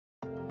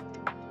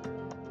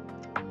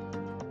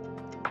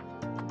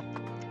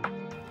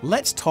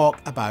Let's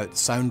talk about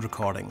sound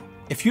recording.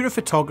 If you're a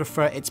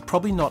photographer, it's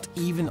probably not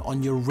even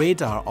on your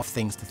radar of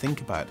things to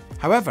think about.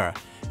 However,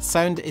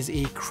 sound is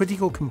a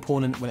critical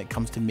component when it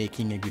comes to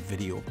making a good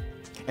video.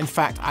 In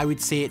fact, I would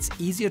say it's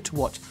easier to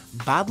watch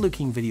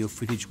bad-looking video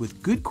footage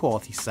with good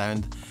quality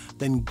sound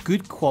than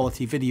good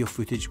quality video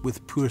footage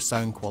with poor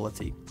sound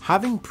quality.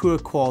 Having poor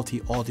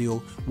quality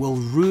audio will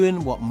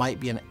ruin what might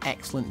be an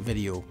excellent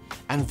video,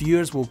 and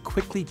viewers will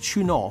quickly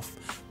tune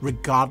off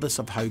regardless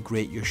of how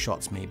great your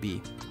shots may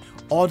be.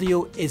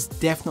 Audio is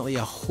definitely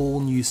a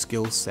whole new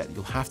skill set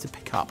you'll have to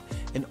pick up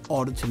in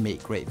order to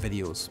make great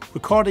videos.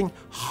 Recording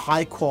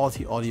high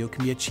quality audio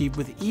can be achieved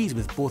with ease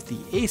with both the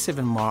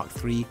A7 Mark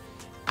III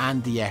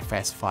and the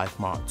FS5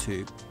 Mark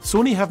II.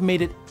 Sony have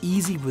made it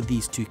easy with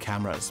these two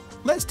cameras.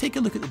 Let's take a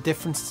look at the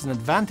differences and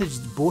advantages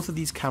both of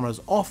these cameras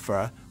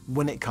offer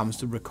when it comes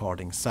to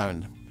recording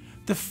sound.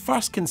 The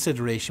first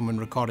consideration when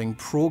recording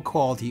pro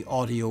quality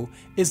audio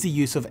is the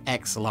use of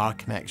XLR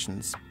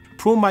connections.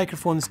 Pro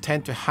microphones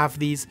tend to have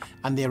these,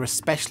 and they are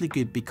especially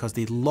good because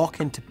they lock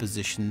into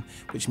position,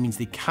 which means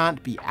they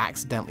can't be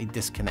accidentally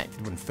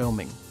disconnected when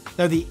filming.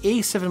 Now, the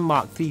A7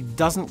 Mark III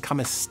doesn't come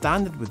as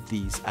standard with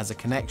these as a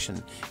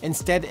connection.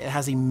 Instead, it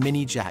has a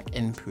mini jack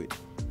input.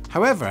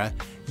 However,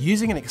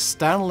 using an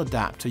external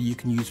adapter, you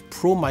can use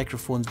pro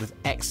microphones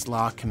with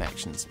XLR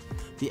connections.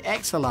 The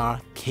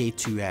XLR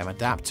K2M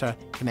adapter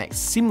connects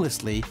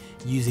seamlessly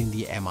using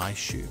the MI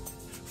shoe.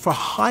 For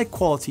high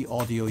quality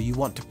audio, you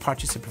want to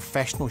purchase a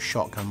professional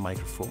shotgun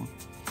microphone.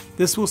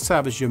 This will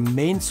serve as your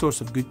main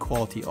source of good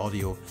quality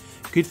audio,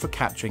 good for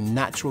capturing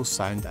natural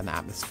sound and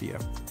atmosphere.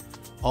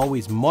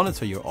 Always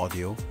monitor your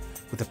audio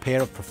with a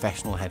pair of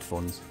professional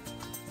headphones.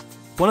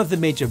 One of the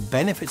major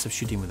benefits of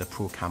shooting with a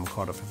pro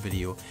camcorder for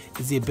video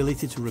is the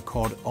ability to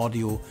record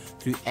audio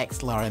through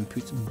XLR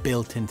inputs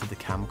built into the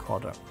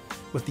camcorder,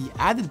 with the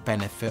added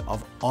benefit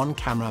of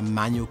on-camera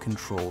manual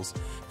controls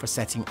for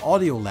setting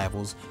audio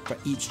levels for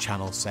each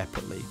channel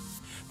separately.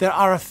 There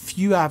are a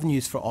few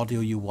avenues for audio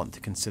you want to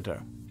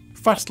consider.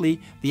 Firstly,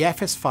 the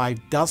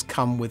FS5 does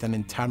come with an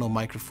internal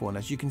microphone,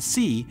 as you can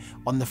see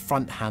on the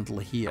front handle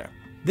here.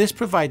 This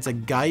provides a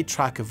guide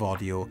track of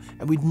audio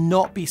and would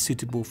not be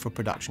suitable for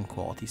production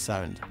quality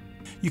sound.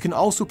 You can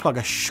also plug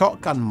a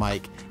shotgun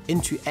mic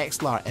into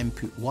XLR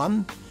input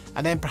 1,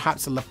 and then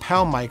perhaps a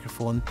lapel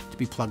microphone to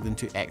be plugged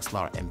into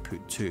XLR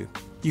input 2.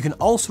 You can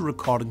also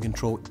record and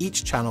control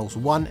each channels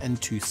 1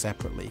 and 2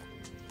 separately.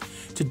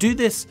 To do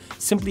this,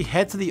 simply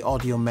head to the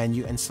audio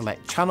menu and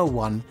select channel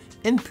 1,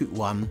 input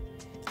 1,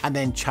 and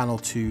then channel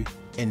 2,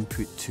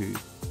 input 2.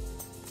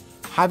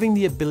 Having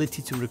the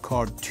ability to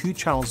record two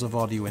channels of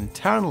audio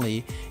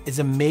internally is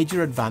a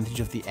major advantage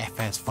of the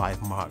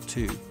FS5 Mark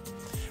II.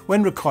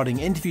 When recording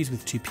interviews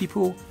with two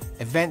people,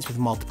 events with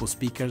multiple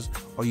speakers,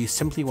 or you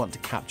simply want to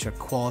capture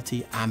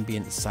quality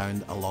ambient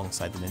sound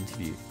alongside an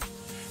interview.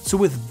 So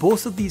with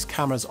both of these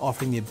cameras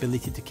offering the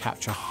ability to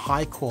capture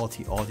high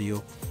quality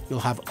audio, you'll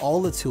have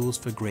all the tools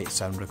for great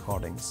sound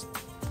recordings.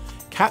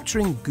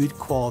 Capturing good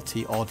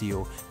quality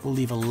audio will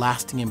leave a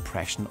lasting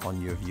impression on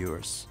your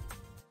viewers.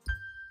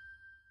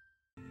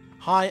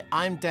 Hi,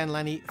 I'm Dan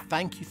Lenny.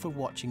 Thank you for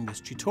watching this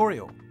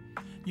tutorial.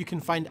 You can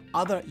find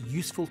other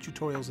useful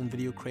tutorials in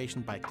video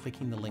creation by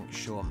clicking the link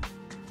shown.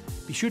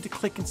 Be sure to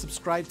click and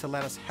subscribe to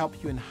let us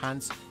help you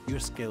enhance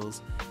your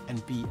skills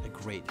and be a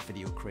great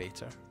video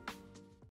creator.